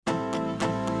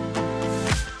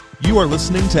You are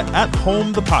listening to At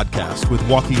Home, the podcast with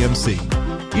Walkie MC.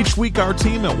 Each week, our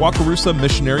team at Wakarusa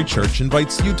Missionary Church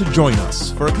invites you to join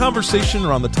us for a conversation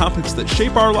around the topics that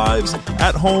shape our lives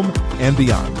at home and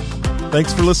beyond.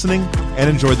 Thanks for listening and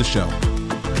enjoy the show.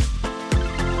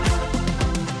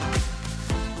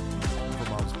 For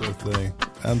Mom's birthday.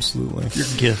 Absolutely.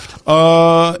 Your gift.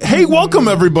 Hey, welcome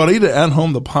everybody to At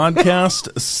Home, the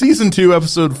podcast, season 2,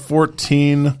 episode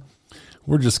 14.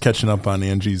 We're just catching up on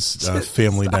Angie's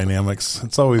family dynamics.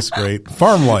 It's always great.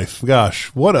 Farm life. Gosh,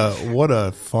 what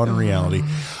a fun reality.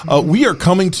 We are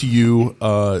coming to you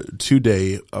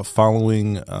today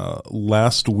following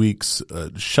last week's,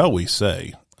 shall we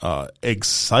say,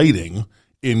 exciting,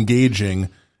 engaging,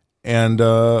 and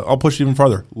I'll push it even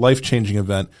farther, life-changing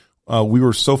event. We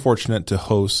were so fortunate to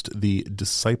host the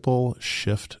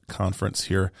Discipleship Conference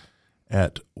here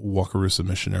at Wakarusa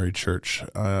Missionary Church.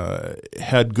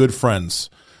 Had good friends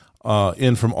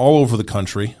in from all over the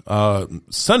country,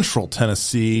 central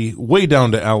Tennessee, way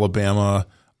down to Alabama,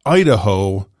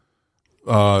 Idaho,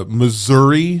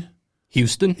 Missouri.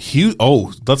 Houston.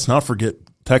 Let's not forget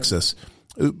Texas,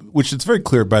 which it's very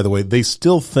clear, by the way, they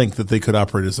still think that they could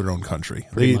operate as their own country.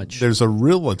 There's a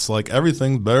real, it's like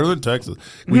everything's better than Texas.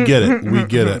 We get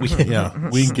it. Yeah,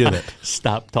 we get it.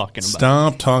 Stop talking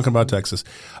about Texas.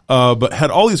 But had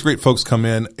all these great folks come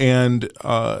in, and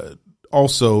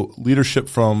also leadership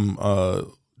from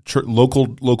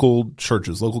local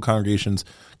churches, local congregations,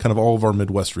 kind of all of our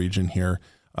Midwest region here,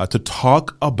 to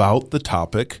talk about the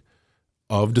topic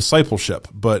of discipleship.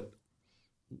 But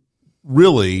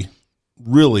really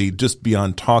just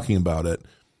beyond talking about it,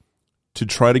 to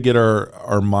try to get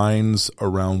our minds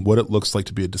around what it looks like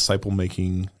to be a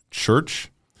disciple-making church,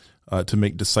 to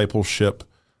make discipleship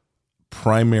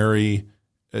primary,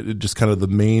 just kind of the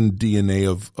main DNA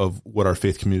of what our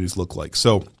faith communities look like.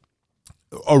 So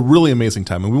a really amazing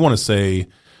time. And we want to say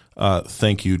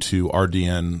thank you to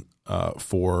RDN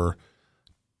for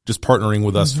just partnering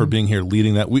with us, for being here,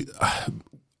 leading that.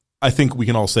 I think we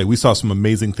can all say we saw some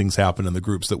amazing things happen in the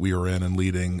groups that we were in and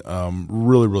leading,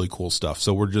 really, really cool stuff.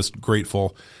 So we're just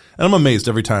grateful. And I'm amazed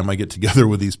every time I get together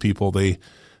with these people. They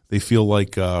feel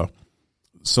like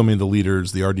so many of the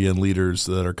leaders, the RDN leaders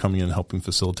that are coming in and helping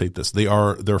facilitate this,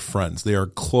 they're friends. They are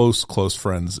close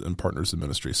friends and partners in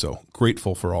ministry. So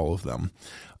grateful for all of them.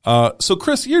 So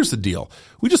Chris, here's the deal.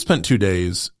 We just spent 2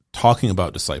 days talking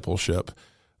about discipleship.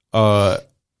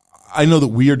 I know that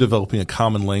we are developing a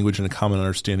common language and a common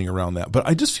understanding around that, but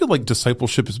I just feel like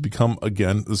discipleship has become,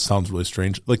 again, this sounds really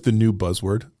strange, like the new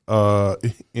buzzword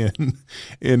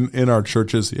in our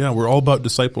churches. Yeah, we're all about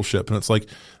discipleship, and it's like,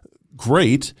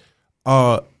 great.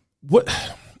 I want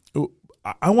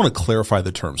to clarify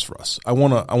the terms for us. I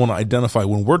want to identify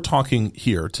when we're talking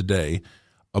here today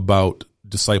about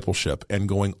discipleship and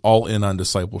going all in on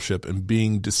discipleship and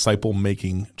being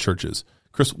disciple-making churches.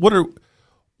 Chris, what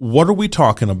are we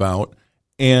talking about,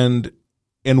 and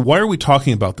why are we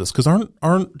talking about this? Because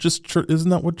isn't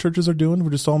that what churches are doing?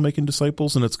 We're just all making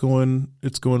disciples, and it's going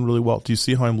really well. Do you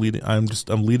see how I'm leading? I'm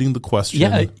leading the question.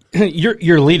 Yeah,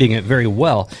 you're leading it very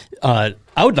well.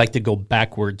 I would like to go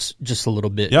backwards just a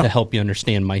little bit to help you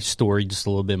understand my story just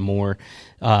a little bit more.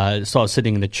 So I was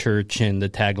sitting in the church, and the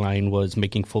tagline was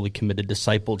 "Making Fully Committed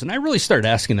Disciples," and I really started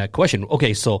asking that question.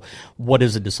 Okay, so what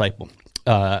is a disciple?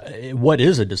 What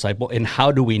is a disciple, and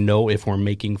how do we know if we're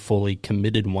making fully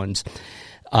committed ones?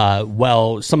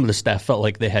 Well, some of the staff felt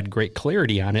like they had great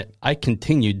clarity on it. I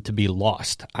continued to be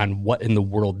lost on what in the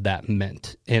world that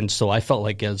meant. And so I felt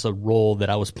like as a role that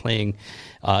I was playing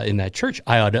in that church,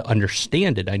 I ought to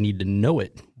understand it. I need to know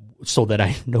it so that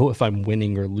I know if I'm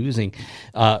winning or losing.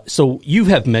 So you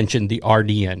have mentioned the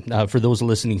RDN. For those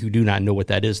listening who do not know what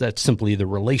that is, that's simply the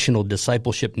Relational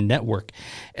Discipleship Network.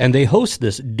 And they host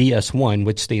this DS1,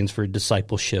 which stands for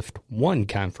Discipleship 1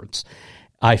 Conference.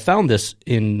 I found this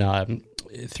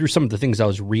through some of the things I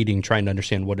was reading, trying to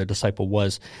understand what a disciple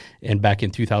was. And back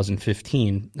in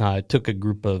 2015, I took a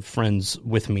group of friends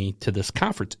with me to this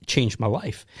conference. It changed my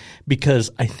life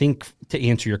because I think, to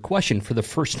answer your question, for the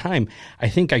first time, I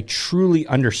think I truly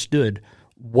understood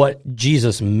what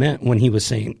Jesus meant when he was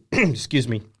saying, excuse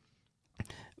me,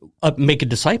 make a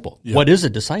disciple. Yeah. What is a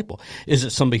disciple? Is it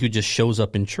somebody who just shows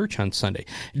up in church on Sunday?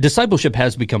 Discipleship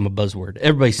has become a buzzword.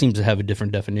 Everybody seems to have a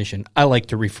different definition. I like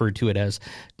to refer to it as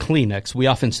Kleenex. We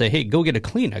often say, hey, go get a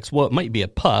Kleenex. Well, it might be a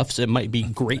Puffs. It might be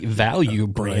Great Value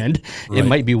brand. Right. It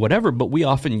might be whatever, but we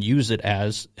often use it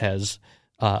as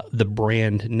the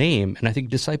brand name. And I think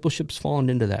discipleship's fallen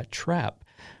into that trap.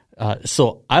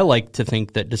 So I like to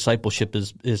think that discipleship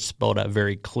is spelled out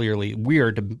very clearly.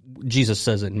 Jesus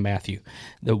says it in Matthew,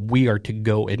 that we are to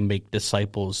go and make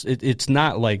disciples. It's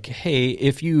not like, hey,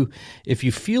 if you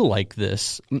feel like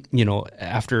this,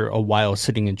 after a while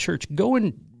sitting in church, go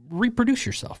and reproduce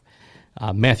yourself.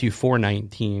 Matthew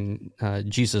 4:19,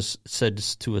 Jesus said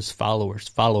to his followers,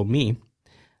 "Follow me,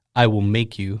 I will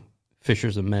make you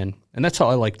fishers of men." And that's how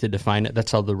I like to define it.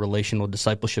 That's how the relational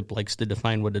discipleship likes to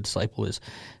define what a disciple is.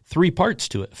 3 parts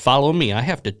to it. Follow me. I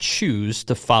have to choose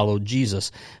to follow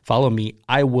Jesus. Follow me.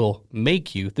 I will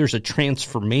make you. There's a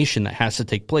transformation that has to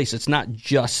take place. It's not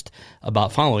just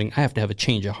about following. I have to have a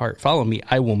change of heart. Follow me.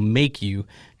 I will make you.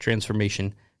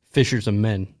 Transformation. Fishers of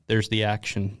men. There's the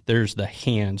action. There's the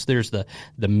hands. There's the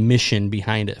mission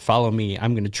behind it. Follow me.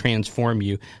 I'm going to transform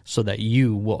you so that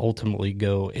you will ultimately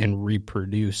go and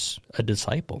reproduce a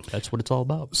disciple. That's what it's all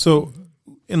about. So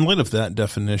in light of that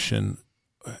definition,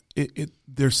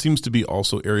 there seems to be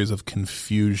also areas of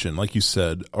confusion, like you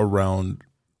said, around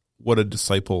what a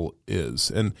disciple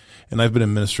is. And I've been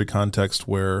in ministry context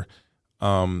where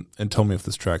and tell me if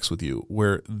this tracks with you,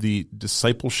 where the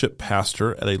discipleship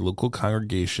pastor at a local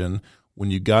congregation, when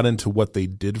you got into what they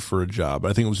did for a job,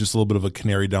 I think it was just a little bit of a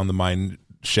canary down the mine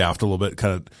shaft a little bit,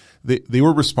 kind of, they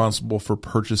were responsible for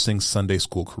purchasing Sunday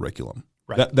school curriculum.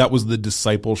 Right. That was the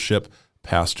discipleship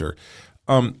pastor.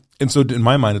 And so in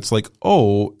my mind, it's like,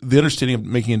 the understanding of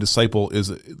making a disciple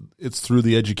it's through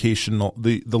the educational,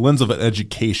 the lens of an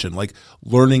education, like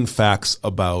learning facts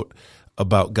about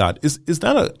God. Is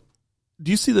that do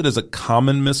you see that as a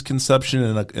common misconception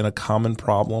and a common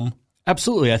problem?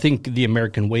 Absolutely. I think the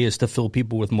American way is to fill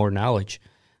people with more knowledge.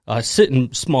 Sit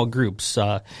in small groups,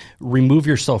 remove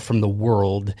yourself from the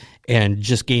world, and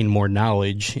just gain more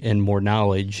knowledge and more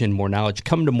knowledge and more knowledge.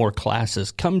 Come to more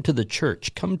classes. Come to the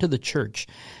church. Come to the church.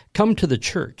 Come to the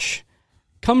church.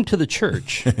 Come to the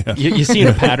church. Yeah. You see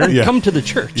a pattern? Yeah. Come to the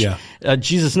church. Yeah.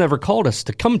 Jesus never called us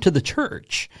to come to the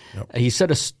church. Yep. He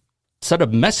set a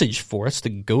message for us to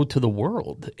go to the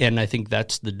world. And I think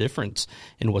that's the difference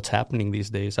in what's happening these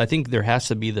days. I think there has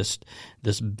to be this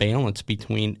balance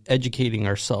between educating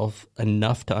ourselves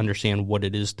enough to understand what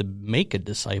it is to make a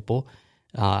disciple,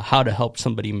 how to help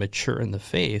somebody mature in the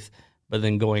faith, but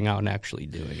then going out and actually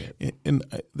doing it. And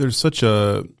there's such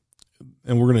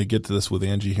and we're going to get to this with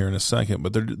Angie here in a second,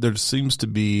 but there seems to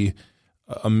be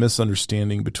a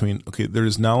misunderstanding between, there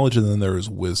is knowledge and then there is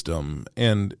wisdom.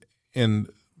 And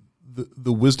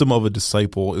the wisdom of a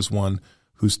disciple is one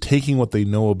who's taking what they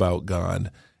know about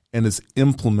God and is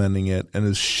implementing it and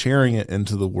is sharing it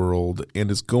into the world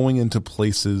and is going into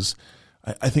places.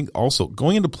 I think also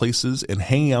going into places and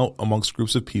hanging out amongst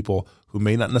groups of people who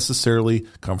may not necessarily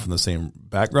come from the same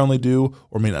background they do,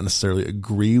 or may not necessarily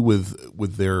agree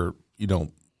with their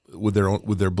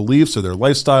with their beliefs or their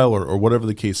lifestyle or whatever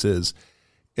the case is.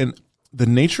 And the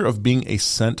nature of being a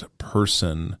sent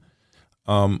person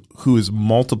who is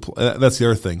multiple. That's the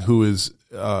other thing. Who is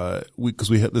because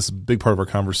we have this is a big part of our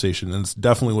conversation, and it's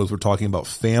definitely what we're talking about.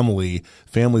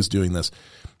 Families doing this,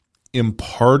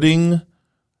 imparting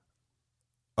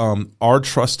our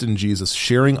trust in Jesus,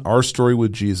 sharing our story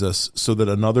with Jesus, so that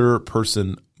another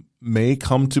person may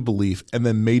come to belief and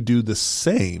then may do the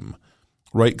same.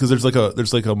 Right? Because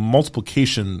there's like a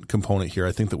multiplication component here.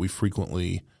 I think that we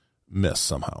frequently miss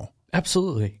somehow.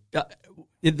 Absolutely.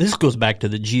 This goes back to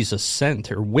the Jesus sent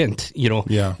or went,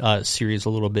 series a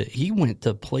little bit. He went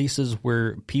to places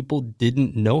where people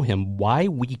didn't know him. Why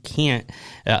we can't,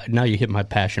 now you hit my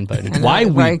passion button, why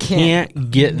we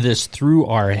can't get this through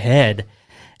our head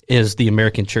is the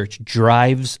American church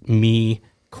drives me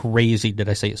crazy. Did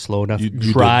I say it slow enough?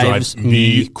 Drives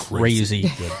me crazy.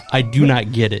 I do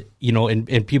not get it.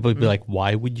 And people would be like,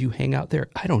 why would you hang out there?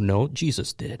 I don't know.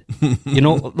 Jesus did.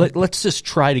 Let's just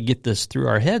try to get this through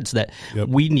our heads that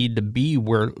we need to be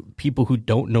where people who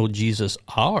don't know Jesus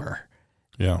are.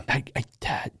 Yeah.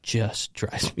 That just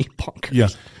drives me bonkers. Yeah.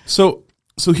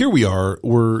 So here we are.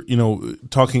 We're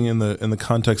talking in the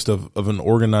context of an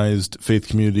organized faith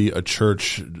community, a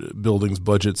church, buildings,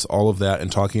 budgets, all of that,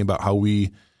 and talking about how we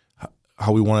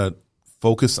want to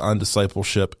focus on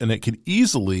discipleship. And it could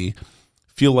easily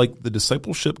feel like the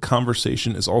discipleship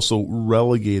conversation is also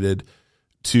relegated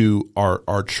to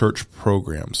our church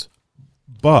programs.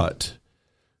 But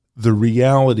the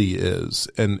reality is,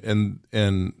 and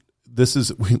this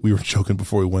is we were joking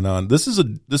before we went on. This is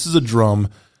a drum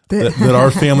that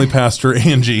our family pastor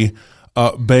Angie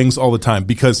bangs all the time,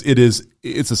 because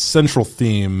it's a central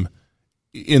theme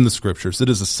in the scriptures. It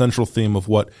is a central theme of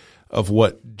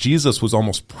what Jesus was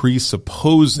almost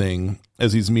presupposing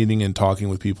as he's meeting and talking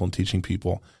with people and teaching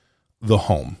people, the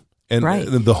home.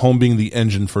 And the home being the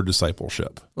engine for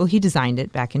discipleship. Well, he designed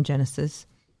it back in Genesis.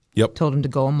 Yep. Told them to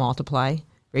go and multiply,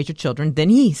 raise your children. Then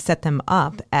he set them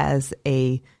up as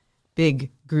a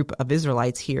big group of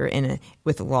Israelites here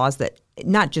with laws that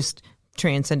not just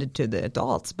transcended to the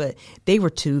adults, but they were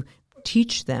to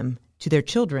teach them to their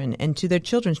children and to their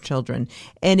children's children.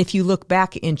 And if you look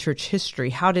back in church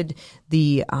history, how did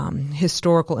the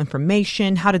historical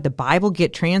information, how did the Bible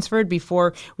get transferred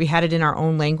before we had it in our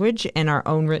own language and our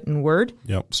own written word?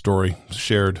 Yep, story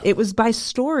shared. It was by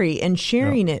story and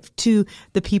sharing it to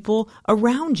the people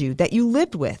around you that you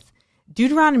lived with.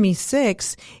 Deuteronomy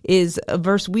 6 is a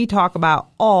verse we talk about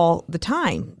all the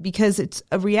time because it's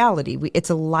a reality. It's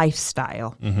a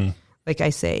lifestyle. Mm-hmm. Like I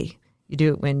say, you do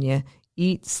it when you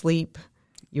eat, sleep,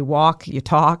 you walk, you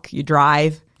talk, you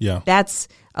drive. Yeah. That's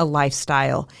a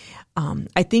lifestyle.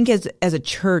 I think as a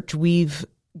church, we've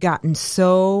gotten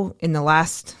so in the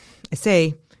last,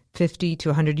 50 to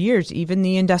 100 years, even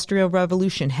the Industrial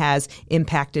Revolution has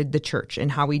impacted the church and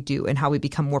how we do and how we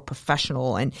become more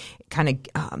professional and kind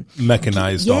of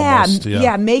mechanized almost.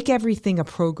 Yeah, make everything a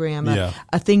program,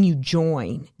 a thing you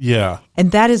join. Yeah.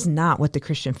 And that is not what the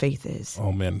Christian faith is.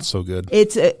 Oh, man, so good.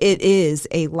 It is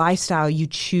a lifestyle you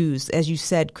choose, as you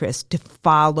said, Chris, to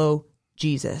follow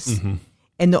Jesus. Mm-hmm.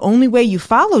 And the only way you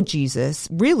follow Jesus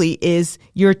really is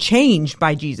you're changed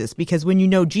by Jesus, because when you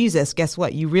know Jesus, guess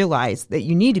what? You realize that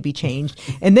you need to be changed.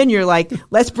 And then you're like,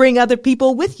 let's bring other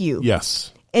people with you.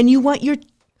 Yes. And you want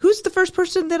who's the first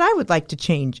person that I would like to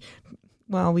change?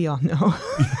 Well, we all know.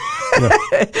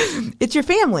 It's your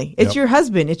family. It's your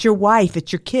husband. It's your wife.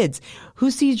 It's your kids. Who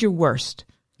sees your worst?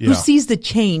 Yeah. Who sees the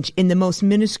change in the most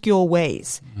minuscule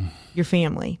ways? Your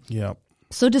family. Yeah.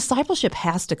 So discipleship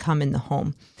has to come in the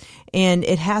home, and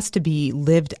it has to be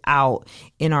lived out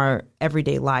in our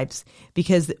everyday lives,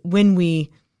 because when we,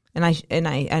 and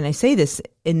I say this,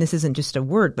 and this isn't just a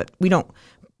word, but we don't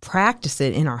practice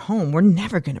it in our home, we're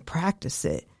never going to practice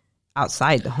it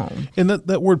outside the home. And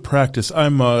that word practice,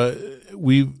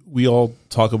 we all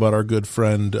talk about our good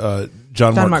friend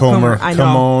John Mark Comer.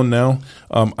 Come on now.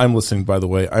 I'm listening, by the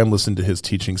way. I'm listening to his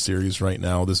teaching series right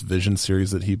now, this vision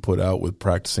series that he put out with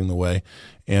Practicing the Way.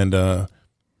 And the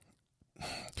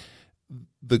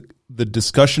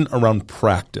discussion around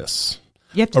practice.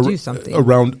 You have to do something.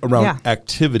 Around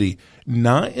activity,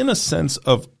 not in a sense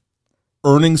of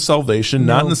earning salvation,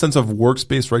 not in the sense of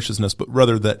works-based righteousness, but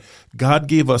rather that God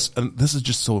gave us, and this is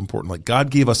just so important, like God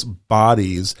gave us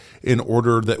bodies in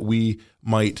order that we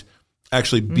might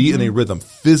actually be in a rhythm,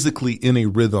 physically in a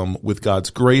rhythm with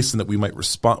God's grace, and that we might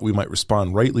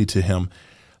respond rightly to Him.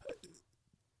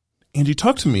 Angie,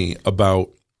 talk to me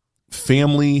about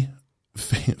family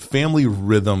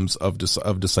rhythms of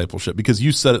discipleship, because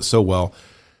you said it so well.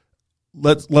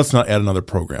 Let's not add another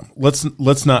program. Let's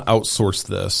not outsource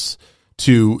this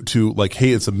to like,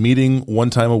 hey, it's a meeting one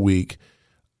time a week.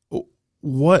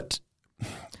 What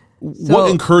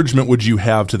encouragement would you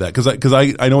have to that? Because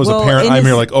I know as a parent, I'm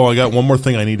here like, oh, I got one more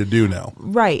thing I need to do now.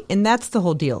 Right, and that's the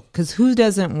whole deal. Because who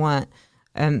doesn't want,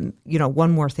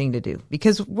 one more thing to do?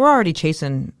 Because we're already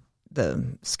chasing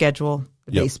the schedule,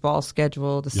 the baseball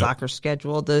schedule, the soccer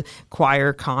schedule, the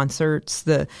choir concerts,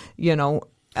 the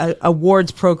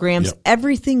awards programs.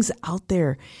 Everything's out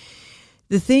there.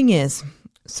 The thing is,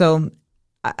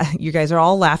 you guys are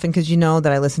all laughing because you know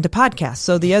that I listen to podcasts.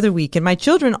 So the other week, and my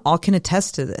children all can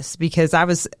attest to this, because I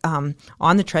was on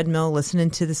the treadmill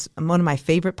listening to this, one of my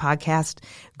favorite podcasts,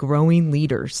 Growing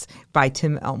Leaders by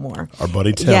Tim Elmore. Our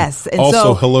buddy Tim. Yes. And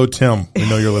also, hello, Tim. We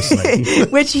know you're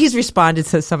listening. Which he's responded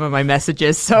to some of my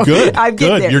messages. So good. I'm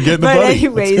getting there. You're getting the buddy.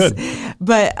 Anyways,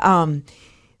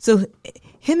 so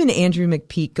him and Andrew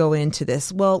McPeak go into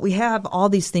this. Well, we have all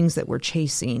these things that we're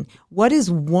chasing. What is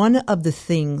one of the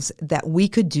things that we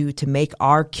could do to make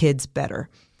our kids better?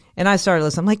 And I started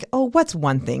listening. I'm like, oh, what's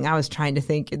one thing? I was trying to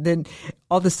think. And then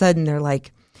all of a sudden they're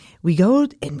like, we go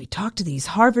and we talk to these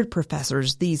Harvard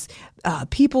professors, these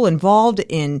people involved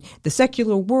in the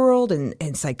secular world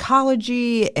and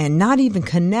psychology, and not even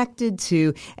connected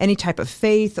to any type of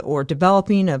faith or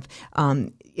developing of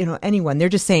anyone. They're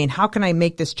just saying, how can I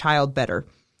make this child better?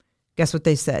 Guess what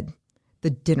they said?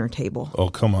 The dinner table. Oh,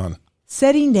 come on.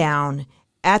 Sitting down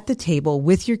at the table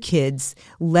with your kids,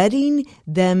 letting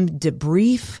them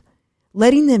debrief,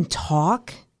 letting them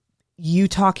talk, you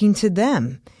talking to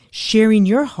them, sharing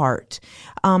your heart.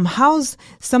 How's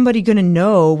somebody going to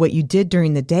know what you did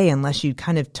during the day unless you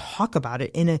kind of talk about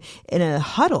it in a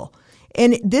huddle?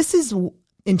 And this is,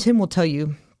 and Tim will tell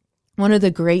you, one of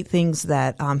the great things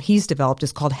that he's developed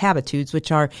is called habitudes,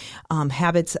 which are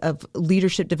habits of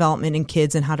leadership development in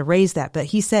kids and how to raise that. But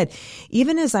he said,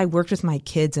 even as I worked with my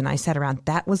kids and I sat around,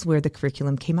 that was where the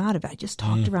curriculum came out of it. I just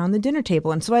talked around the dinner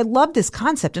table. And so I love this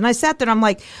concept. And I sat there and I'm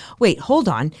like, wait, hold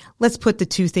on. Let's put the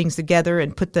two things together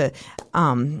and put the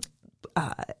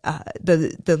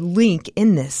link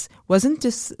in this. Wasn't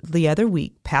just the other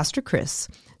week, Pastor Chris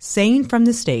saying from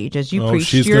the stage as you preached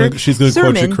she's your gonna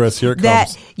sermon, quote you, Chris. Here it that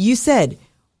comes. you said,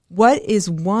 what is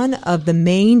one of the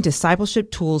main discipleship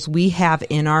tools we have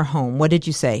in our home? What did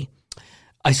you say?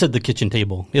 I said the kitchen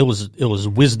table. It was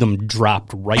wisdom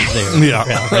dropped right there.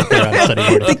 Yeah. Right there on Sunday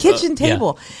morning. The kitchen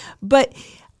table. Yeah. But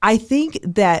I think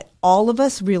that all of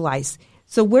us realize,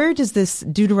 so where does this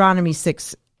Deuteronomy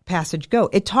 6 passage go?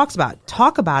 It talk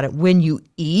about it when you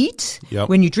eat, Yep.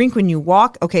 when you drink, when you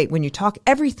walk, when you talk,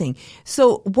 everything.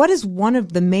 So what is one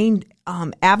of the main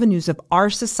avenues of our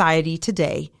society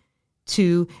today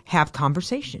to have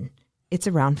conversation? It's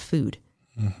around food.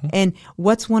 Mm-hmm. And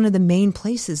what's one of the main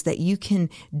places that you can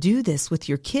do this with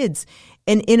your kids,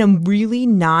 and in a really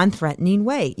non-threatening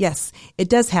way? Yes, it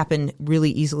does happen really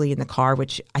easily in the car,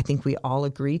 which I think we all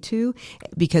agree to,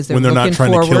 because When they're not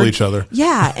trying to kill each other.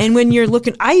 Yeah, and when you're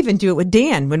looking, I even do it with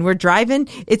Dan. When we're driving,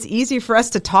 it's easy for us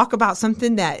to talk about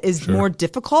something that is more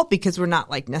difficult because we're not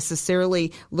like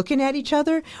necessarily looking at each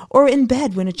other. Or in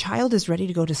bed, when a child is ready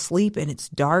to go to sleep and it's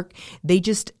dark, they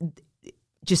just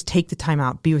take the time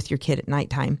out, be with your kid at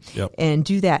nighttime and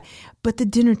do that. But the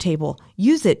dinner table,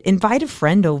 use it. Invite a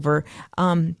friend over.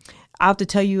 I'll have to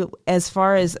tell you, as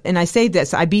far as, and I say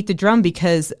this, I beat the drum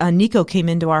because Nico came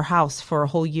into our house for a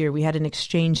whole year. We had an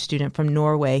exchange student from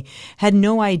Norway, had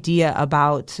no idea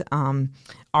about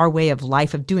our way of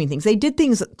life of doing things. They did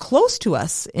things close to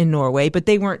us in Norway, but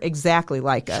they weren't exactly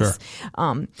like us.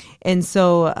 And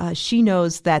so she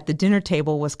knows that the dinner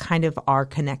table was kind of our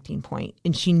connecting point,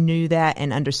 and she knew that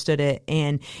and understood it.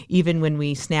 And even when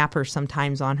we snap her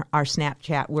sometimes on our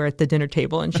Snapchat, we're at the dinner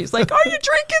table and she's like, "Are you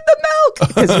drinking the milk?"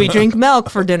 Because we drink milk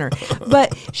for dinner.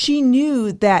 But she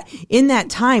knew that in that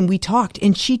time we talked,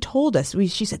 and she told us,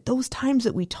 she said, those times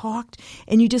that we talked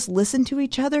and you just listened to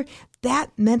each other,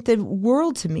 that meant the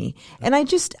world to me. And I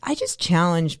just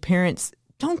challenge parents,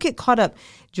 don't get caught up.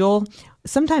 Joel,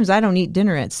 sometimes I don't eat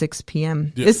dinner at 6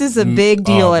 p.m. This is a big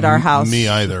deal at our house. Me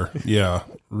either. Yeah,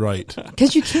 right.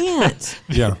 Because you can't.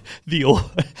 Yeah.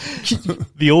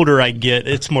 The older I get,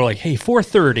 it's more like, hey,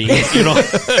 4:30, you know.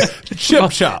 Chip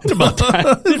chop. About time.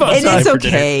 And it's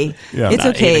okay. Yeah. It's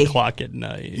okay. 8 o'clock at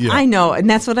night. Yeah. I know, and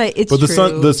that's what it's but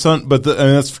true. the sun, and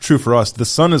that's true for us. The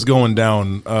sun is going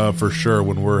down for sure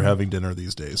when we're having dinner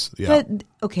these days. Yeah. But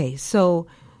okay, so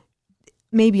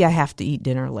maybe I have to eat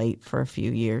dinner late for a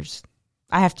few years.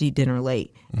 I have to eat dinner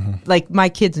late. Mm-hmm. Like my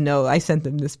kids know, I sent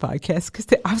them this podcast because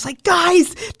I was like,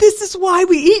 guys, this is why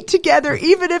we eat together,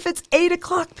 even if it's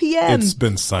 8:00 p.m. It's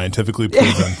been scientifically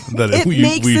proven that it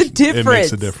makes a difference. It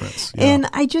makes a difference. Yeah. And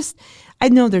I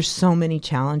know there's so many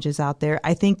challenges out there.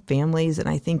 I think families and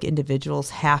I think individuals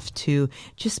have to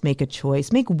just make a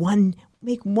choice, make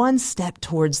one step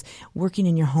towards working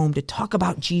in your home to talk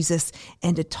about Jesus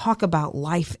and to talk about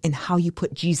life and how you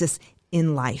put Jesus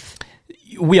in life.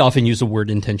 We often use the word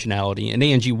intentionality. And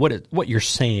Angie, what you're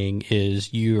saying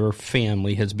is your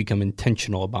family has become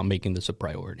intentional about making this a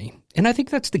priority. And I think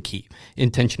that's the key,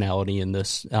 intentionality in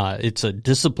this. It's a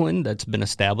discipline that's been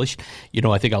established. You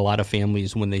know, I think a lot of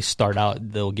families, when they start out,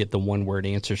 they'll get the one-word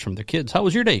answers from their kids. How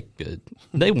was your day? Good.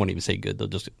 They won't even say good. They'll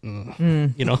just,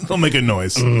 you know. They'll make a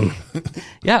noise.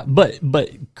 Yeah, but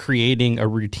creating a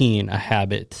routine, a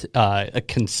habit, a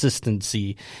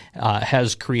consistency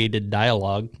has created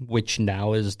dialogue, which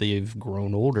now as they've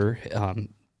grown older,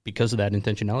 because of that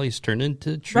intentionality, has turned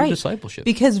into true discipleship.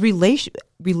 Because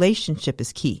relationship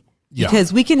is key. Yeah.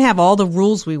 Because we can have all the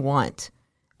rules we want,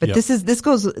 but this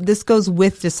goes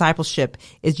with discipleship.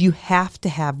 Is you have to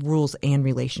have rules and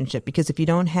relationship, because if you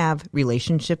don't have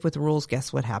relationship with rules,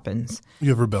 guess what happens?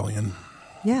 You have rebellion.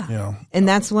 Yeah. And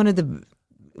that's one of the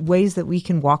ways that we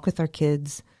can walk with our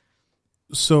kids.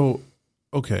 So,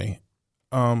 okay,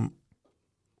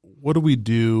 what do we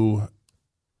do?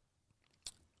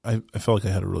 I felt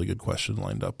like I had a really good question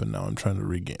lined up, and now I'm trying to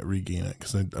regain it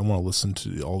because I want to listen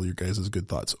to all your guys' good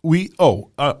thoughts.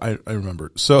 I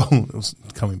remember. So it was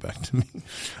coming back to me.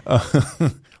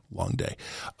 Long day.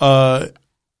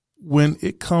 When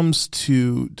it comes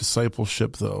to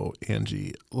discipleship, though,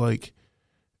 Angie, like,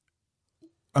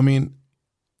 I mean,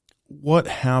 what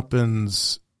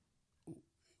happens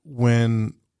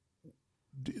when,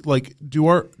 like, do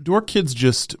our kids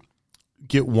just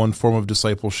get one form of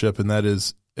discipleship, and that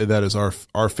is That is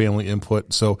our family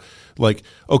input. So like,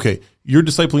 okay, you're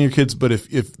discipling your kids, but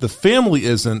if the family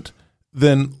isn't,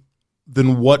 then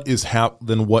what is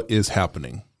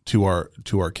happening to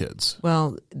our kids?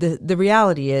 Well, the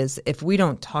reality is, if we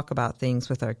don't talk about things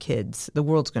with our kids, the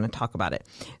world's going to talk about it.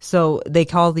 So they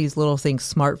call these little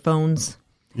things smartphones.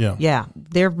 Yeah. Yeah,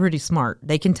 they're pretty smart.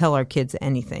 They can tell our kids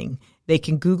anything. They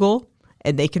can Google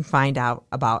and they can find out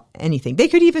about anything. They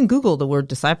could even Google the word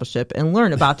discipleship and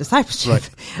learn about discipleship.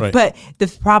 Right. But the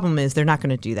problem is they're not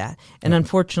going to do that. And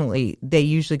unfortunately, they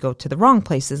usually go to the wrong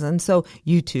places. And so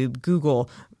YouTube, Google,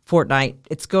 Fortnite,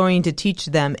 it's going to teach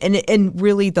them. And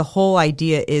really the whole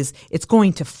idea is it's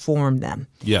going to form them.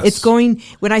 Yes.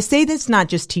 When I say this, not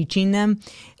just teaching them,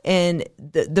 and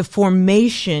the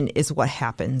formation is what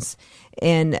happens.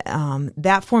 And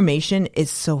that formation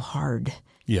is so hard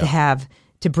to have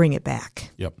to bring it back.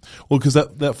 Yep. Well, because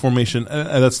that formation,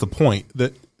 and that's the point,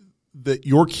 that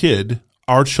your kid,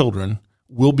 our children,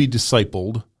 will be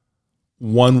discipled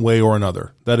one way or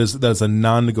another. That is a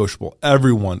non-negotiable.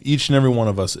 Everyone, each and every one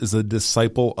of us, is a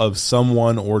disciple of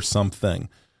someone or something.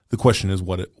 The question is,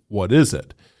 what is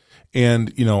it?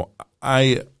 And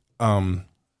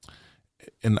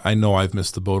and I know I've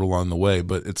missed the boat along the way,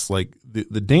 but it's like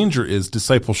the danger is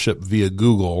discipleship via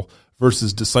Google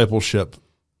versus discipleship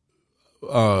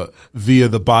via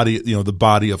the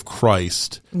body of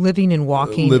Christ, living and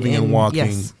walking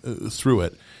yes. Through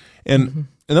it. And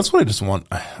that's what I just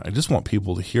want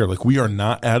people to hear. Like, we are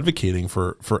not advocating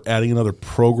for adding another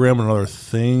program, another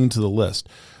thing to the list.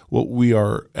 What we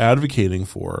are advocating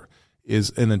for is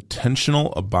an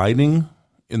intentional abiding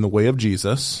in the way of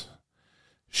Jesus,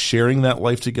 sharing that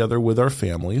life together with our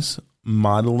families,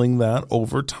 modeling that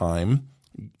over time.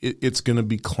 It's going to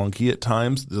be clunky at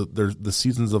times. There's the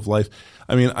seasons of life.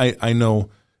 I mean, I know,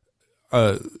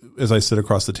 as I sit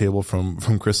across the table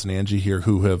from Chris and Angie here,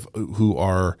 who have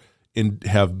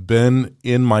been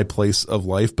in my place of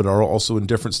life, but are also in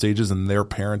different stages in their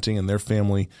parenting and their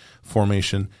family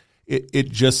formation.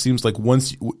 It just seems like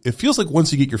once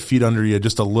you get your feet under you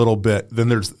just a little bit, then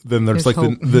there's like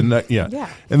hope. And then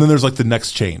there's like the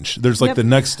next change. There's like the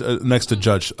next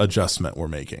adjustment we're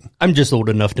making. I'm just old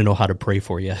enough to know how to pray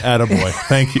for you. Attaboy.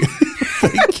 Thank you.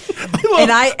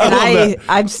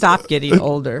 I've stopped getting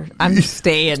older. I'm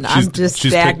staying. I'm just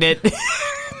stagnant.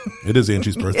 It is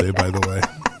Angie's birthday, by the way.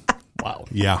 Wow.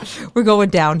 Yeah. We're going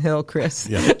downhill, Chris.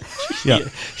 Yeah.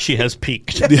 She has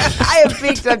peaked. I have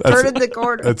peaked. I'm turning the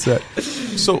corner. That's it.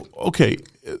 So, okay.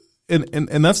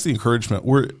 And that's the encouragement.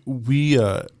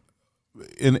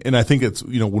 And I think it's,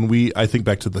 when I think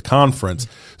back to the conference,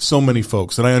 so many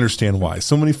folks, and I understand why,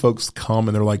 so many folks come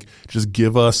and they're like, just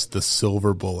give us the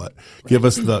silver bullet, give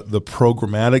us the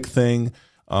programmatic thing.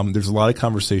 There's a lot of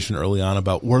conversation early on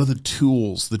about what are the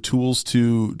tools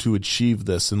to achieve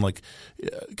this, and like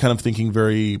kind of thinking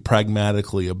very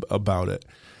pragmatically about it.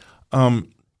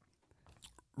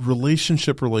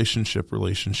 Relationship. I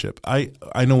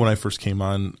know when I first came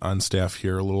on staff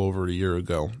here a little over a year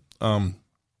ago, I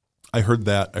heard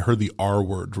the R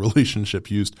word,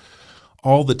 relationship, used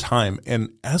all the time. And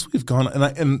as we've gone,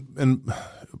 and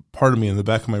part of me in the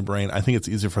back of my brain, I think it's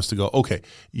easier for us to go, okay,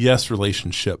 yes,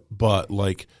 relationship, but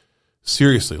like,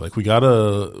 seriously, like we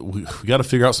gotta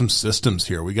figure out some systems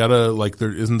here. We gotta, like,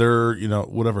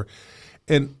 whatever.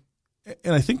 And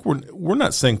I think we're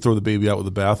not saying throw the baby out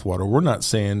with the bathwater. We're not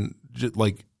saying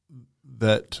like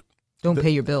that. Don't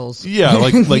pay your bills. Yeah,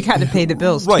 like you got to pay the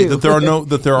bills, right? too.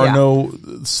 That there are no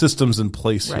systems in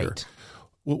place here.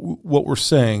 What we're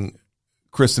saying,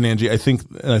 Chris and Angie, I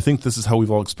think this is how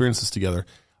we've all experienced this together.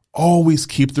 Always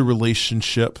keep the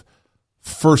relationship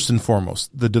first and foremost.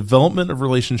 The development of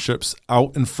relationships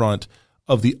out in front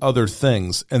of the other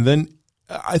things, and then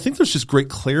I think there's just great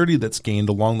clarity that's gained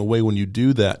along the way when you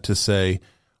do that. To say,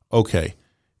 okay,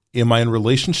 am I in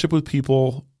relationship with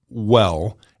people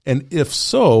well? And if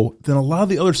so, then a lot of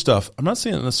the other stuff, I'm not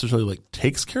saying it necessarily like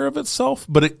takes care of itself,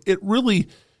 but it really,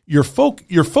 your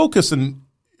focus, and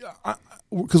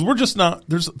because we're just not,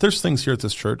 there's things here at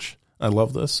this church. I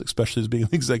love this, especially as being an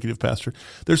executive pastor.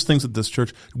 There's things at this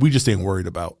church we just ain't worried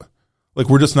about. Like,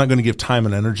 we're just not going to give time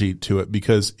and energy to it,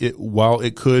 because while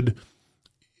it could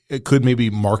maybe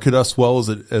market us well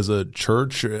as a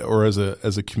church or as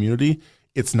a community,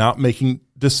 it's not making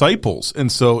disciples.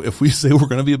 And so if we say we're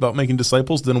going to be about making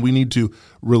disciples, then we need to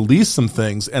release some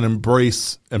things and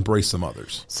embrace some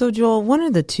others. So Joel, one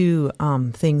of the two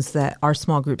things that our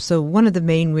small group, so one of the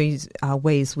main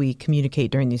ways we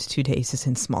communicate during these 2 days is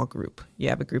in small group. You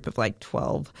have a group of like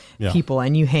 12 people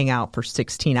and you hang out for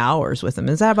 16 hours with them.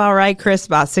 Is that about right, Chris?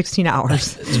 About 16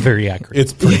 hours. It's very accurate.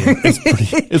 It's pretty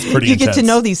You intense. get to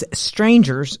know these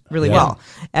strangers really well,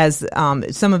 as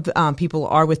some of people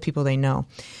are with people they know.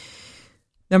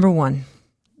 Number one,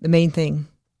 the main thing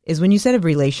is when you said a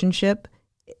relationship,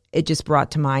 it just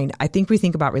brought to mind, I think we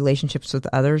think about relationships with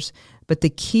others, but the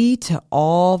key to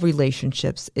all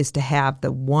relationships is to have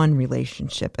the one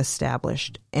relationship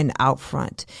established and out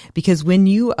front. Because when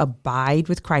you abide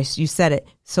with Christ, you said it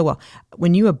so well,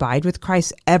 when you abide with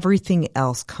Christ, everything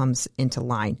else comes into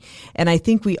line. And I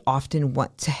think we often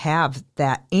want to have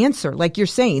that answer. Like you're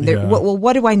saying, well,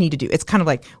 what do I need to do? It's kind of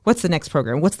like, what's the next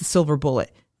program? What's the silver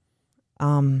bullet?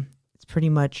 It's pretty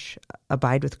much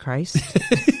abide with Christ,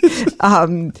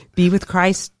 be with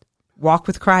Christ, walk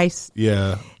with Christ.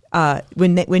 Yeah.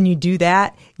 When you do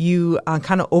that, you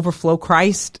kind of overflow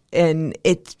Christ, and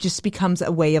it just becomes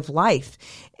a way of life.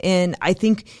 And I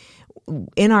think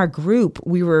in our group,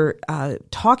 we were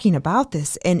talking about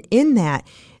this, and in that,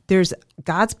 there's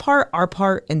God's part, our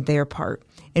part, and their part.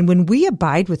 And when we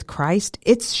abide with Christ,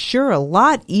 it's sure a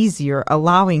lot easier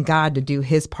allowing God to do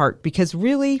his part, because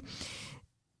really,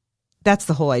 that's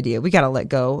the whole idea. We got to let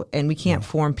go, and we can't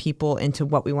form people into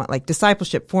what we want, like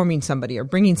discipleship, forming somebody or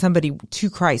bringing somebody to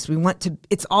Christ. We want to,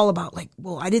 it's all about like,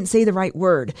 well, I didn't say the right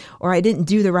word or I didn't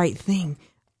do the right thing.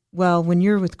 Well, when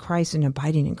you're with Christ and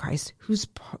abiding in Christ, who's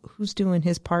doing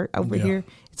his part over here?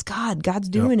 It's God. God's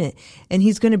doing it, and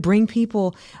he's going to bring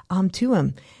people to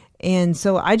him. And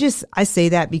so I say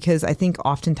that because I think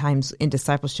oftentimes in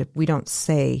discipleship, we don't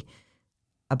say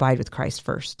abide with Christ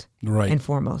first and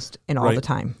foremost and all the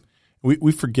time.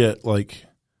 We forget, like,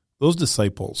 those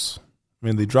disciples, I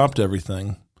mean, they dropped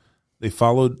everything. They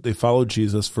followed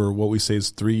Jesus for what we say is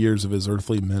 3 years of his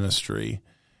earthly ministry.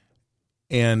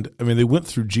 And, I mean, they went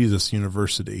through Jesus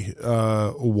University,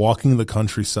 walking the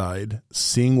countryside,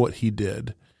 seeing what he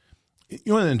did.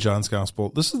 You know, in John's gospel,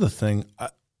 this is the thing.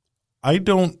 I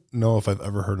don't know if I've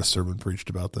ever heard a sermon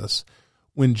preached about this.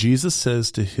 When Jesus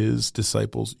says to his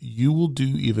disciples, you will do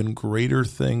even greater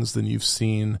things than you've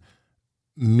seen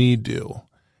me do.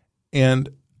 And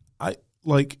I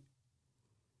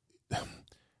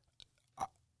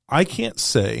can't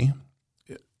say,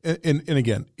 and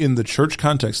again, in the church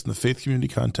context, in the faith community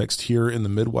context here in the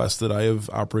Midwest that I have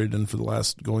operated in for the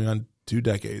last going on 2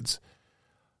 decades,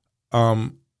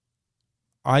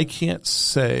 I can't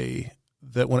say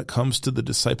that when it comes to the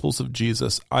disciples of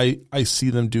Jesus, I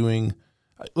see them doing,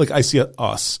 like I see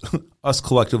us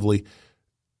collectively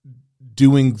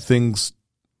doing things.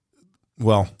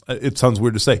 Well, it sounds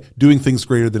weird to say, doing things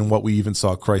greater than what we even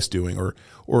saw Christ doing,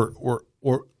 or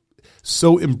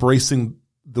so embracing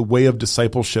the way of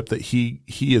discipleship that he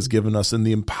has given us and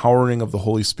the empowering of the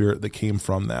Holy Spirit that came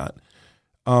from that.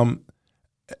 And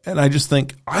I just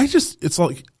think, it's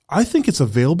like, I think it's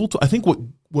available to, I think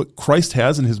what Christ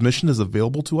has and his mission is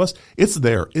available to us. It's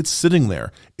there. It's sitting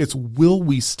there. It's, will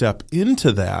we step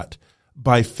into that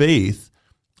by faith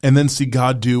and then see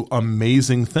God do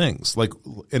amazing things? Like,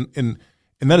 and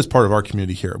that is part of our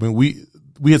community here. I mean,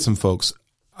 we had some folks,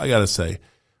 I got to say,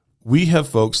 we have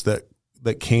folks that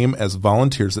came as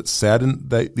volunteers that sat in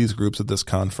these groups at this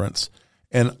conference.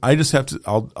 And I just have to,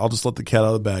 I'll just let the cat out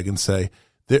of the bag and say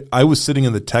that I was sitting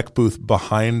in the tech booth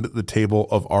behind the table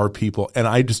of our people, and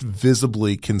I just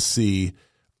visibly can see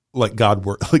God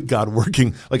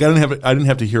working. Like I didn't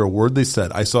have to hear a word they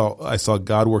said. I saw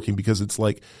God working, because it's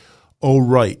like, oh,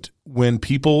 right. When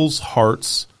people's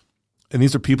hearts, and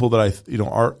these are people that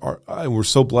we're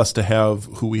so blessed to have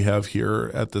who we have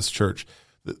here at this church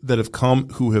that have come,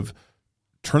 who have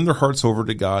turned their hearts over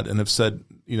to God and have said,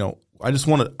 I just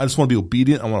want to be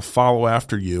obedient. I want to follow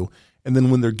after you. And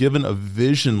then when they're given a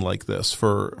vision like this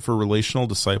for relational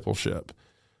discipleship,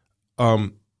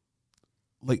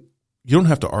 like you don't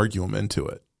have to argue them into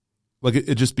it. Like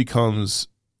it just becomes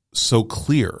so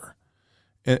clear.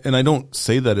 And I don't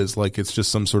say that as like it's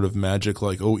just some sort of magic,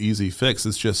 like, oh, easy fix.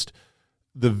 It's just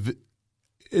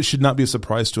it should not be a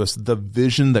surprise to us. The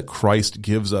vision that Christ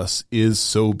gives us is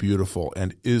so beautiful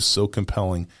and is so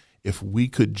compelling. If we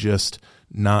could just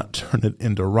not turn it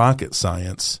into rocket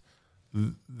science,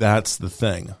 that's the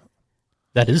thing.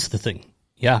 That is the thing.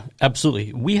 Yeah,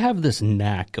 absolutely. We have this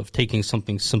knack of taking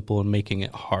something simple and making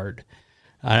it hard.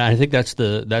 I think that's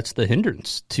the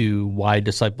hindrance to why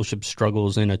discipleship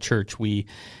struggles in a church. We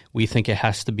think it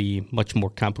has to be much more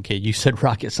complicated. You said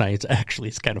rocket science. Actually,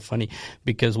 it's kind of funny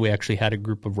because we actually had a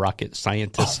group of rocket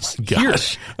scientists here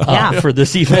for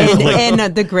this event.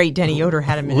 And the great Denny Yoder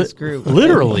had him in his group.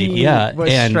 Literally, yeah.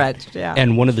 Was stretched, yeah.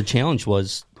 And one of the challenge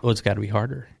was, it's got to be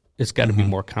harder. It's got to be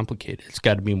more complicated. It's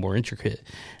got to be more intricate.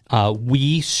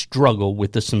 We struggle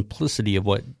with the simplicity of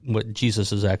what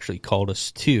Jesus has actually called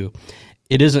us to.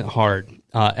 It isn't hard.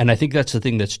 And I think that's the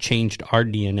thing that's changed our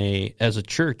DNA as a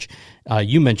church.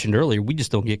 You mentioned earlier, we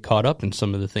just don't get caught up in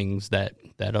some of the things that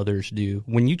others do.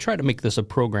 When you try to make this a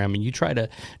program and you try to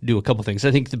do a couple things,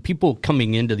 I think the people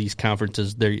coming into these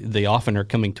conferences, they often are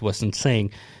coming to us and saying,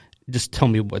 just tell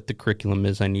me what the curriculum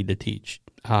is I need to teach.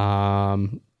 The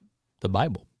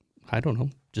Bible. I don't know.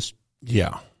 Just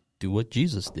do what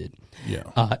Jesus did.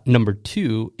 Yeah. Number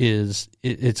two is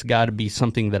it's got to be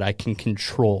something that I can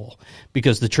control,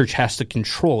 because the church has to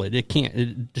control it. It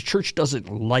can't. The church doesn't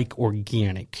like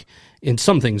organic. In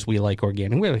some things we like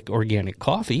organic. We like organic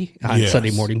coffee on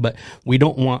Sunday morning, but we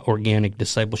don't want organic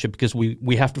discipleship because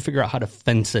we have to figure out how to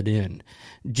fence it in.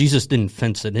 Jesus didn't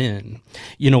fence it in.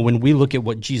 When we look at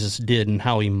what Jesus did and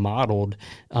how he modeled,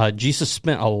 Jesus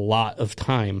spent a lot of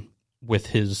time with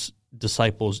his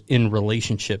disciples in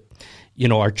relationship.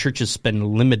 Our churches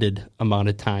spend limited amount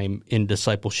of time in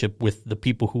discipleship with the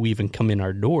people who even come in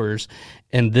our doors,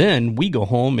 and then we go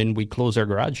home and we close our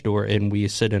garage door and we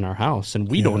sit in our house and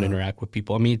we don't interact with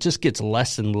people. I mean, it just gets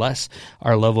less and less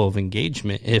our level of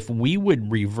engagement. If we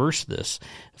would reverse this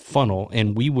funnel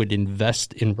and we would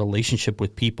invest in relationship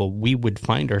with people, we would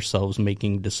find ourselves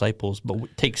making disciples, but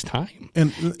it takes time.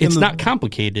 And it's not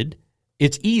complicated.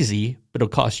 It's easy, but it'll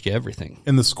cost you everything.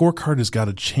 And the scorecard has got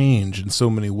to change in so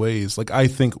many ways. Like, I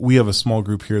think we have a small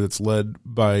group here that's led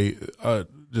by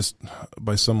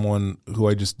by someone who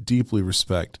I just deeply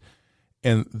respect.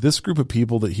 And this group of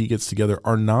people that he gets together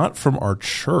are not from our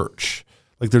church.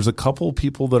 Like, there's a couple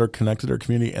people that are connected to our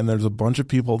community, and there's a bunch of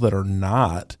people that are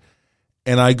not.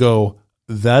 And I go,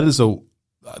 that's a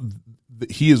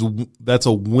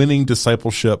winning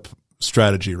discipleship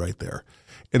strategy right there.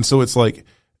 And so it's like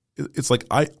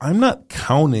I'm not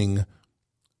counting,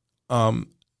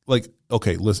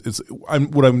 okay, listen,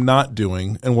 what I'm not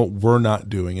doing and what we're not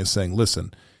doing is saying,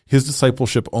 listen, his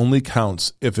discipleship only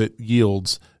counts if it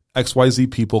yields XYZ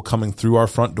people coming through our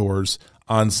front doors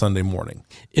on Sunday morning.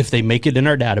 If they make it in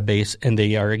our database and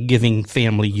they are a giving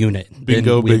family unit,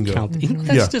 bingo. Count.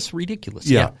 That's just ridiculous.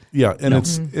 Yeah. And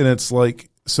it's like,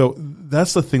 so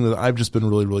that's the thing that I've just been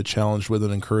really, really challenged with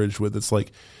and encouraged with. It's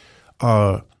like,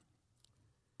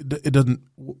 it doesn't.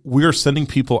 We are sending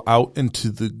people out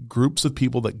into the groups of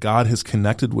people that God has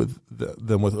connected with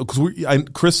them with. Because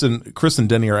Chris and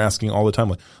Denny are asking all the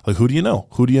time, like, who do you know?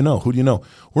 Who do you know? Who do you know?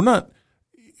 We're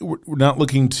not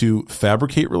looking to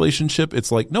fabricate relationship.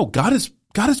 It's like, no, God has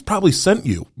probably sent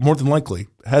you, more than likely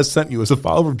has sent you as a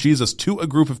follower of Jesus to a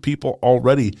group of people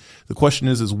already. The question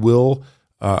is will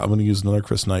I'm going to use another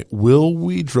Chris Knight. Will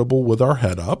we dribble with our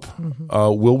head up?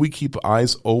 Will we keep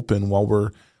eyes open while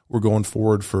we're going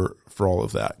forward for all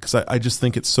of that? Because I just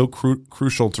think it's so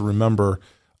crucial to remember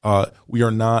we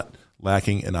are not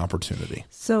lacking in opportunity.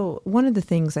 So one of the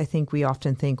things I think we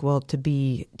often think, well, to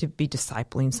be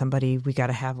discipling somebody, we got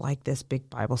to have like this big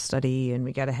Bible study and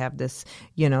we got to have this,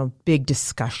 big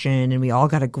discussion and we all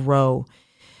got to grow.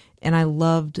 And I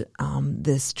loved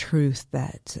this truth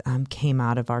that came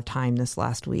out of our time this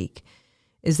last week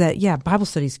is that, Bible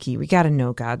study is key. We got to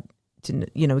know God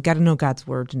we got to know God's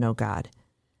word to know God.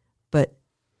 But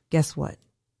guess what?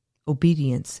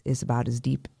 Obedience is about as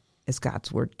deep as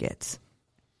God's word gets.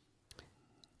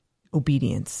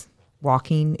 Obedience,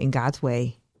 walking in God's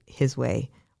way, his way,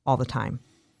 all the time.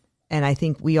 And I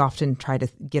think we often try to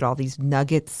get all these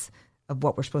nuggets of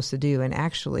what we're supposed to do. And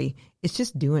actually, it's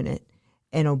just doing it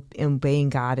and obeying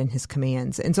God and his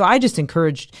commands. And so I just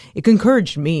encouraged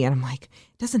me. And I'm like,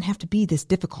 it doesn't have to be this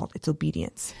difficult. It's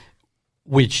obedience.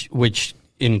 Which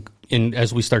in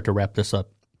as we start to wrap this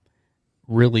up,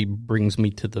 really brings me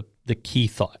to the key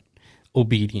thought,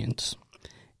 obedience.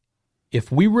 If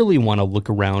we really want to look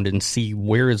around and see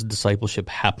where is discipleship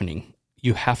happening,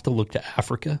 you have to look to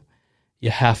Africa,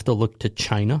 you have to look to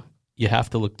China, you have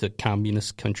to look to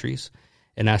communist countries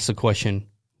and ask the question,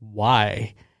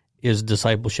 why is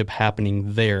discipleship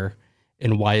happening there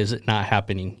and why is it not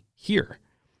happening here?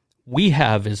 We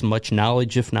have as much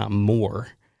knowledge, if not more.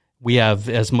 We have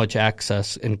as much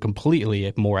access and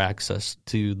completely more access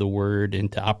to the word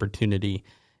and to opportunity.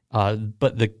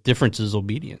 But the difference is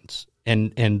obedience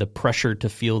and the pressure to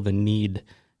feel the need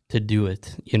to do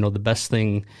it. The best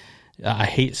thing I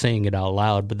hate saying it out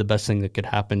loud, but the best thing that could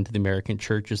happen to the American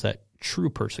church is that true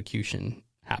persecution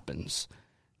happens,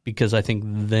 because I think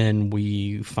then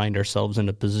we find ourselves in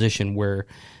a position where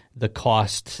the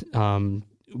cost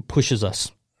pushes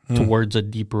us towards a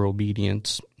deeper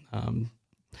obedience.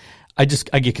 I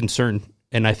get concerned,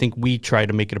 and I think we try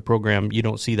to make it a program. You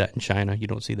don't see that in China. You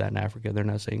don't see that in Africa. They're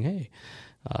not saying, hey,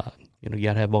 you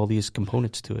got to have all these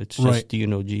components to it. It's just, do you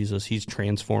know Jesus? He's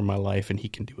transformed my life, and he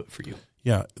can do it for you.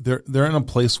 Yeah, they're in a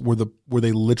place where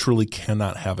they literally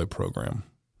cannot have a program.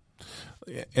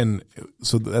 And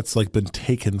so that's like been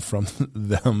taken from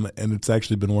them, and it's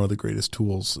actually been one of the greatest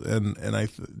tools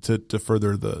to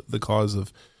further the cause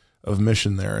of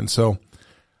mission there. And so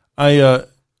I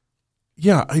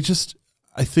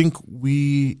think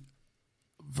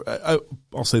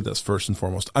I'll say this first and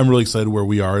foremost. I'm really excited where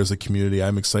we are as a community.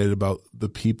 I'm excited about the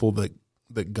people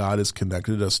that God has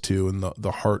connected us to, and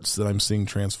the hearts that I'm seeing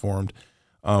transformed.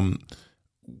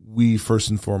 We first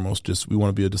and foremost we want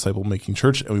to be a disciple making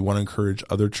church, and we want to encourage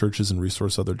other churches and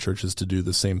resource other churches to do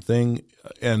the same thing.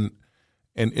 And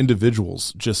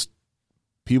individuals, just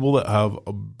people that have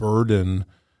a burden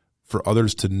for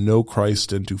others to know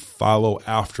Christ and to follow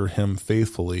after him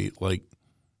faithfully, like,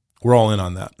 we're all in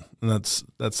on that. And that's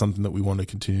something that we want to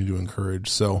continue to encourage.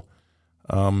 So,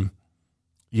 we're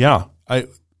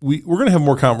going to have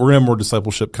more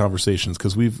discipleship conversations,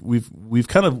 because we've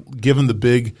kind of given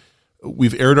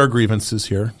we've aired our grievances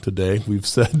here today. We've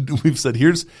said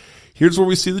here's where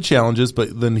we see the challenges,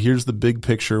 but then here's the big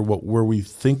picture, where we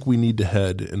think we need to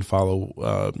head and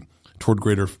follow toward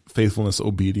greater faithfulness,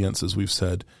 obedience, as we've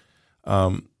said.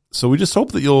 So we just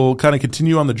hope that you'll kind of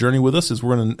continue on the journey with us, as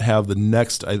we're going to have the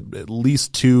next at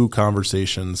least 2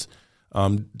 conversations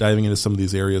diving into some of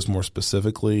these areas more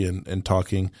specifically, and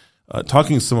talking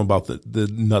some about the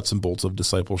nuts and bolts of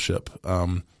discipleship.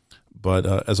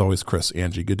 But as always, Chris,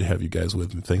 Angie, good to have you guys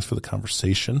with me. Thanks for the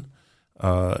conversation.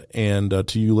 And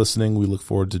to you listening, we look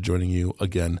forward to joining you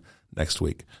again next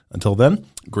week. Until then,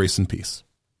 grace and peace.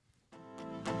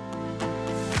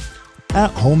 At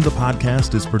Home, the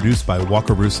podcast is produced by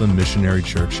Wakarusa Missionary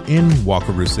Church in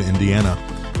Wakarusa, Indiana.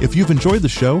 If you've enjoyed the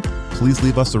show, please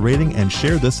leave us a rating and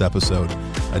share this episode.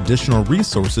 Additional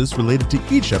resources related to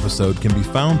each episode can be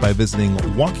found by visiting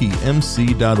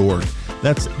wakymc.org.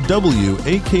 That's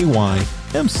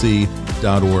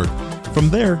WAKYMC.org. From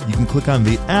there, you can click on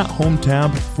the At Home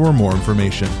tab for more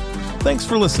information. Thanks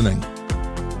for listening.